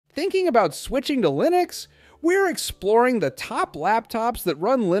Thinking about switching to Linux? We're exploring the top laptops that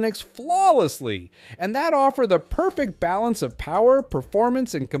run Linux flawlessly, and that offer the perfect balance of power,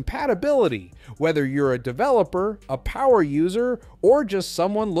 performance, and compatibility. Whether you're a developer, a power user, or just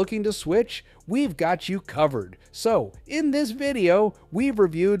someone looking to switch, we've got you covered. So, in this video, we've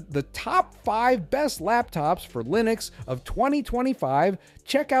reviewed the top 5 best laptops for Linux of 2025.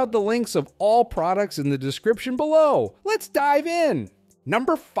 Check out the links of all products in the description below. Let's dive in.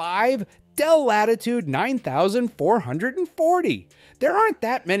 Number 5. Dell Latitude 9440. There aren't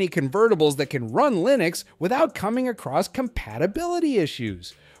that many convertibles that can run Linux without coming across compatibility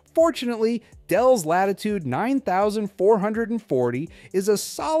issues. Fortunately, Dell's Latitude 9440 is a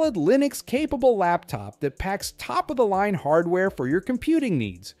solid Linux-capable laptop that packs top-of-the-line hardware for your computing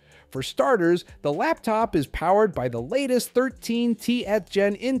needs. For starters, the laptop is powered by the latest 13th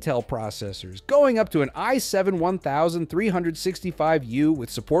Gen Intel processors, going up to an i7-1365U with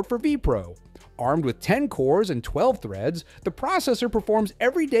support for vPro. Armed with 10 cores and 12 threads, the processor performs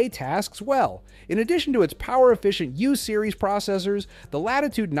everyday tasks well. In addition to its power-efficient U-series processors, the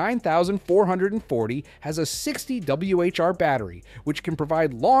Latitude 9440 has a 60 WHR battery, which can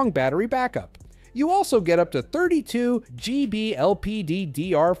provide long battery backup. You also get up to 32 GB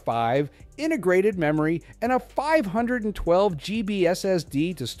LPDDR5 integrated memory and a 512 GB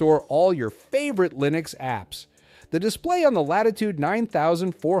SSD to store all your favorite Linux apps. The display on the Latitude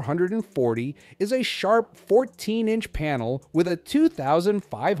 9440 is a sharp 14-inch panel with a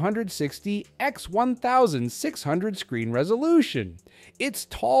 2560 x 1600 screen resolution. Its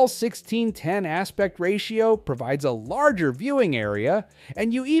tall 16:10 aspect ratio provides a larger viewing area,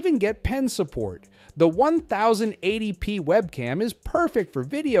 and you even get pen support. The 1080p webcam is perfect for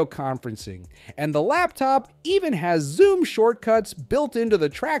video conferencing, and the laptop even has zoom shortcuts built into the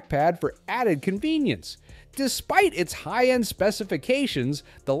trackpad for added convenience. Despite its high-end specifications,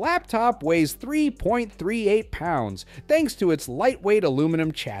 the laptop weighs 3.38 pounds thanks to its lightweight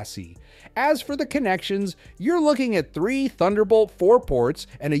aluminum chassis. As for the connections, you're looking at 3 Thunderbolt 4 ports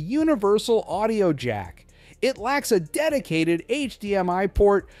and a universal audio jack. It lacks a dedicated HDMI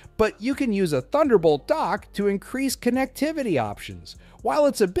port, but you can use a Thunderbolt dock to increase connectivity options. While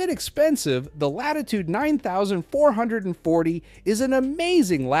it's a bit expensive, the Latitude 9440 is an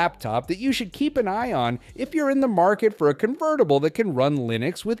amazing laptop that you should keep an eye on if you're in the market for a convertible that can run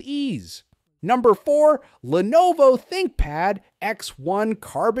Linux with ease. Number 4. Lenovo ThinkPad X1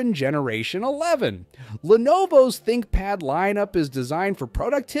 Carbon Generation 11. Lenovo's ThinkPad lineup is designed for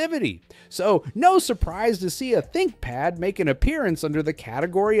productivity, so no surprise to see a ThinkPad make an appearance under the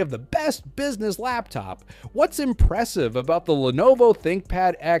category of the best business laptop. What's impressive about the Lenovo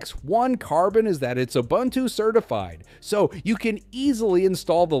ThinkPad X1 Carbon is that it's Ubuntu certified, so you can easily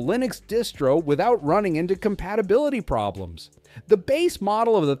install the Linux distro without running into compatibility problems. The base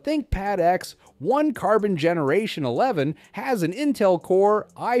model of the ThinkPad X1 Carbon Generation 11 has an Intel Core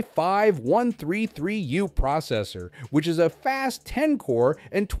i5-133U processor, which is a fast 10-core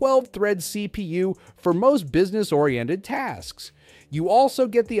and 12-thread CPU for most business-oriented tasks. You also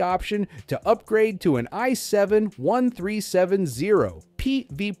get the option to upgrade to an i7-1370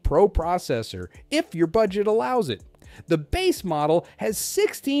 vPro processor if your budget allows it. The base model has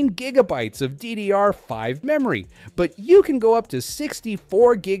 16 gigabytes of DDR5 memory, but you can go up to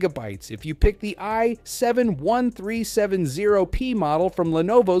 64 gigabytes if you pick the i7-1370P model from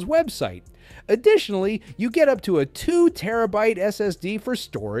Lenovo's website. Additionally, you get up to a 2 terabyte SSD for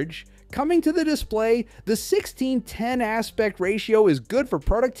storage. Coming to the display, the 16:10 aspect ratio is good for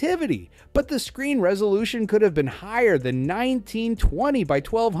productivity, but the screen resolution could have been higher than 1920 by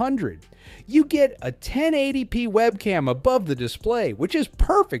 1200. You get a 1080p webcam above the display, which is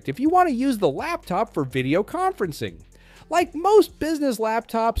perfect if you want to use the laptop for video conferencing. Like most business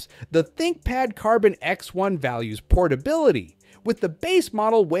laptops, the ThinkPad Carbon X1 values portability, with the base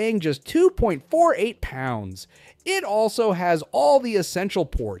model weighing just 2.48 pounds. It also has all the essential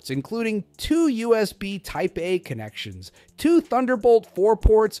ports, including 2 USB Type-A connections, 2 Thunderbolt 4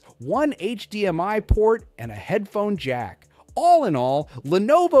 ports, 1 HDMI port, and a headphone jack. All in all,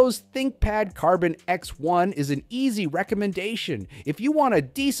 Lenovo's ThinkPad Carbon X1 is an easy recommendation if you want a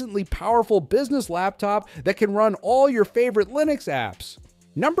decently powerful business laptop that can run all your favorite Linux apps.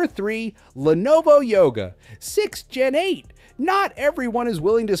 Number 3. Lenovo Yoga 6th Gen 8. Not everyone is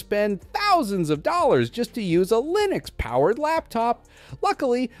willing to spend thousands of dollars just to use a Linux-powered laptop.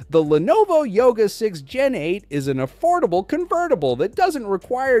 Luckily, the Lenovo Yoga 6th Gen 8 is an affordable convertible that doesn't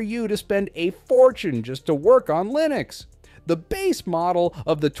require you to spend a fortune just to work on Linux. The base model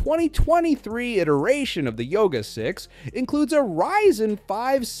of the 2023 iteration of the Yoga 6 includes a Ryzen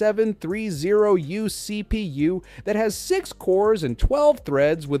 5 7730U CPU that has 6 cores and 12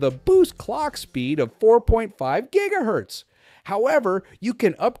 threads with a boost clock speed of 4.5 GHz. However, you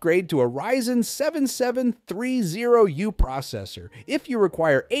can upgrade to a Ryzen 7730U processor if you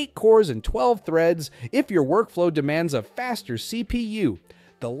require 8 cores and 12 threads if your workflow demands a faster CPU.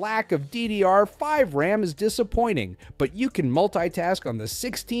 The lack of DDR5 RAM is disappointing, but you can multitask on the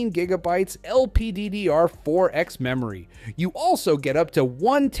 16GB LPDDR4X memory. You also get up to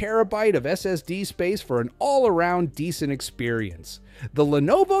 1 TB of SSD space for an all-around decent experience. The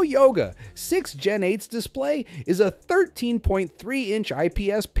Lenovo Yoga 6 Gen 8's display is a 13.3-inch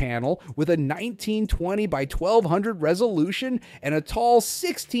IPS panel with a 1920 by 1200 resolution and a tall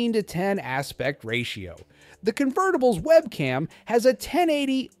 16:10 aspect ratio. The convertible's webcam has a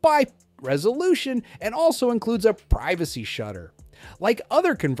 1080 by resolution and also includes a privacy shutter. Like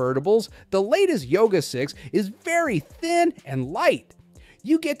other convertibles, the latest Yoga 6 is very thin and light.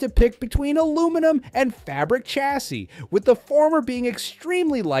 You get to pick between aluminum and fabric chassis, with the former being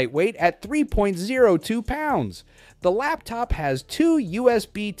extremely lightweight at 3.02 pounds. The laptop has 2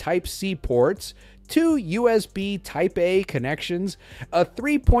 USB Type-C ports, 2 USB Type-A connections, a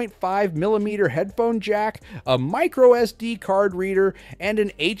 3.5mm headphone jack, a microSD card reader, and an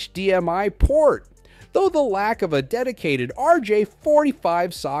HDMI port. Though the lack of a dedicated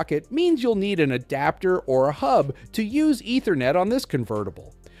RJ45 socket means you'll need an adapter or a hub to use Ethernet on this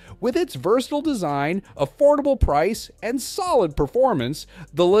convertible. With its versatile design, affordable price, and solid performance,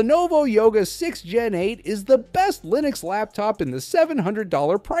 the Lenovo Yoga 6 Gen 8 is the best Linux laptop in the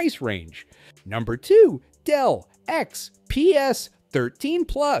 $700 price range. Number 2. Dell XPS 13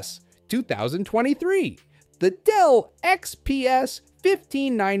 Plus, 2023. The Dell XPS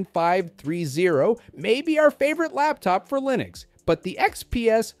 159530 may be our favorite laptop for Linux, but the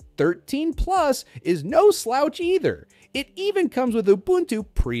XPS 13 Plus is no slouch either. It even comes with Ubuntu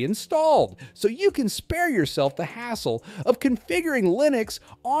pre-installed, so you can spare yourself the hassle of configuring Linux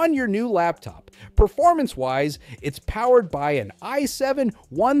on your new laptop. Performance-wise, it's powered by an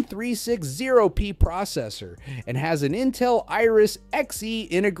i7-1360P processor and has an Intel Iris Xe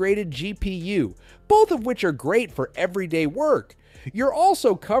integrated GPU, both of which are great for everyday work. You're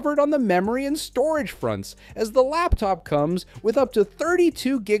also covered on the memory and storage fronts, as the laptop comes with up to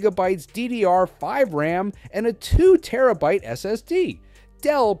 32GB DDR5 RAM and a 2TB SSD.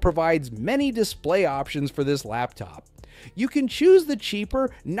 Dell provides many display options for this laptop. You can choose the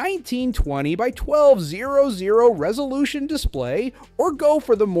cheaper 1920 by 1200 resolution display or go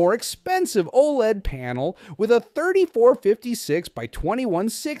for the more expensive OLED panel with a 3456 by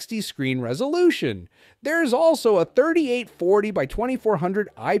 2160 screen resolution. There's also a 3840 by 2400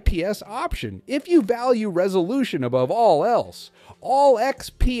 IPS option if you value resolution above all else. All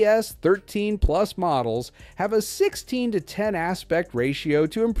XPS 13 Plus models have a 16:10 aspect ratio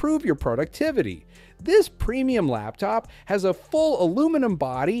to improve your productivity. This premium laptop has a full aluminum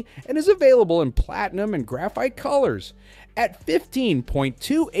body and is available in platinum and graphite colors. At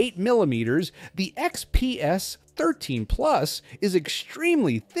 15.28mm, the XPS 13 Plus is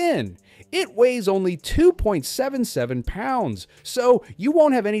extremely thin. It weighs only 2.77 pounds, so you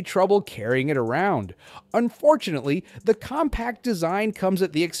won't have any trouble carrying it around. Unfortunately, the compact design comes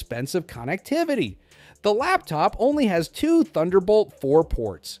at the expense of connectivity. The laptop only has 2 Thunderbolt 4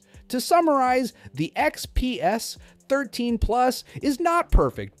 ports. To summarize, the XPS 13 Plus is not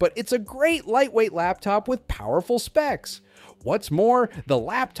perfect, but it's a great lightweight laptop with powerful specs. What's more, the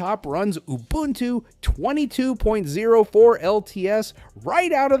laptop runs Ubuntu 22.04 LTS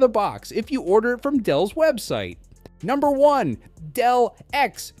right out of the box if you order it from Dell's website. Number 1. Dell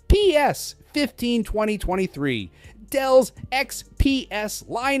XPS 15 2023. Dell's XPS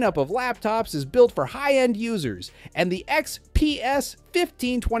lineup of laptops is built for high-end users, and the XPS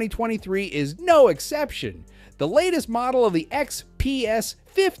 15 2023 is no exception. The latest model of the XPS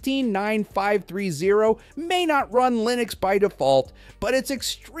 159530 may not run Linux by default, but it's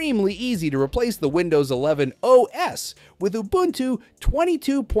extremely easy to replace the Windows 11 OS with Ubuntu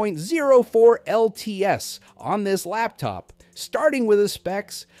 22.04 LTS on this laptop. Starting with the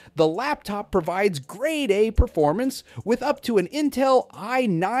specs, the laptop provides grade A performance with up to an Intel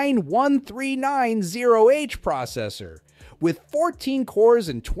i9-1390H processor. With 14 cores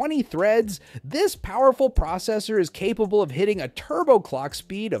and 20 threads, this powerful processor is capable of hitting a turbo clock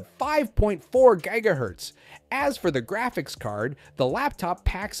speed of 5.4 GHz. As for the graphics card, the laptop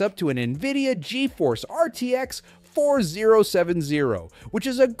packs up to an NVIDIA GeForce RTX 4070, which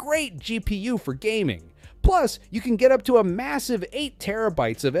is a great GPU for gaming. Plus, you can get up to a massive 8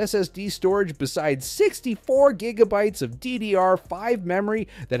 terabytes of SSD storage besides 64 gigabytes of DDR5 memory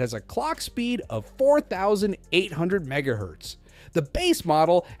that has a clock speed of 4,800 megahertz. The base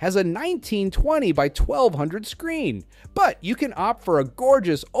model has a 1920 by 1200 screen, but you can opt for a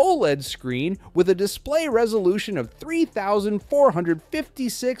gorgeous OLED screen with a display resolution of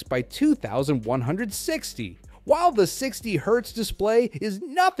 3456 by 2160. While the 60 Hz display is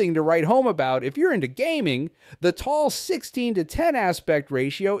nothing to write home about if you're into gaming, the tall 16:10 aspect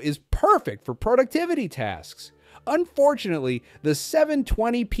ratio is perfect for productivity tasks. Unfortunately, the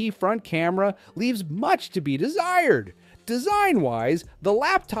 720p front camera leaves much to be desired. Design-wise, the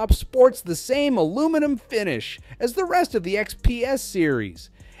laptop sports the same aluminum finish as the rest of the XPS series.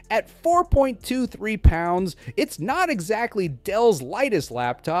 At 4.23 pounds, it's not exactly Dell's lightest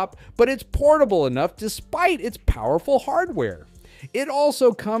laptop, but it's portable enough despite its powerful hardware. It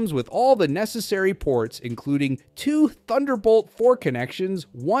also comes with all the necessary ports, including 2 Thunderbolt 4 connections,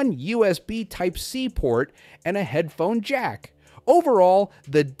 1 USB Type-C port, and a headphone jack. Overall,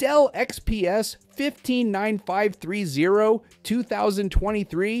 the Dell XPS 159530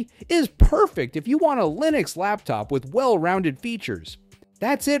 2023 is perfect if you want a Linux laptop with well-rounded features.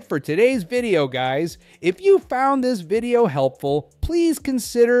 That's it for today's video, guys. If you found this video helpful, please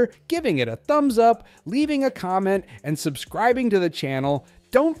consider giving it a thumbs up, leaving a comment, and subscribing to the channel.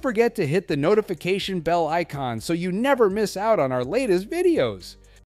 Don't forget to hit the notification bell icon so you never miss out on our latest videos.